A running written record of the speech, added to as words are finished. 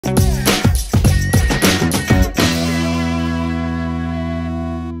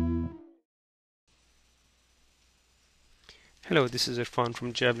Hello, this is Irfan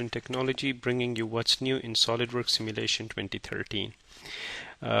from Javelin Technology, bringing you what's new in SolidWorks Simulation 2013.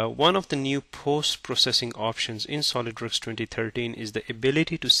 One of the new post-processing options in SolidWorks 2013 is the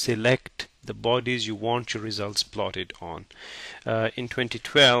ability to select the bodies you want your results plotted on. In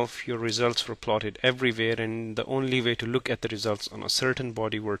 2012, your results were plotted everywhere, and the only way to look at the results on a certain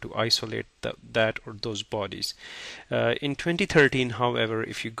body were to isolate that or those bodies. In 2013, however,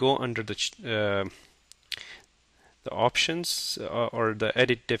 if you go under the options or the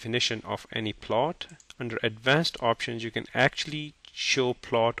edit definition of any plot, under advanced options you can actually show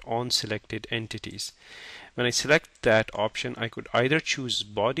plot on selected entities. When I select that option, I could either choose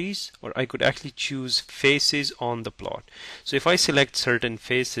bodies or I could actually choose faces on the plot. So if I select certain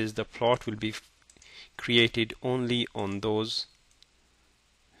faces, the plot will be created only on those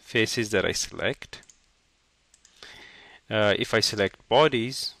faces that I select. If I select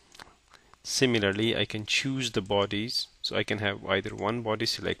bodies, similarly, I can choose the bodies, so I can have either one body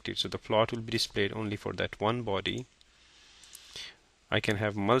selected, so the plot will be displayed only for that one body. I can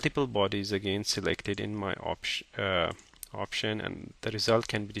have multiple bodies again selected in my option, and the result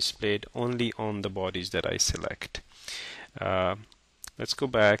can be displayed only on the bodies that I select. Let's go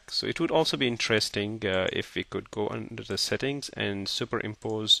back. So it would also be interesting if we could go under the settings and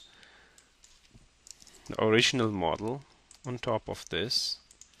superimpose the original model on top of this.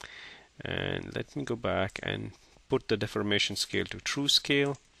 And let me go back and put the deformation scale to true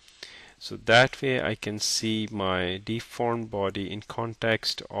scale, so that way I can see my deformed body in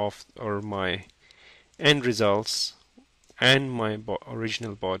context of my end results and my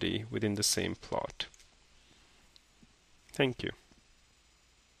original body within the same plot. Thank you.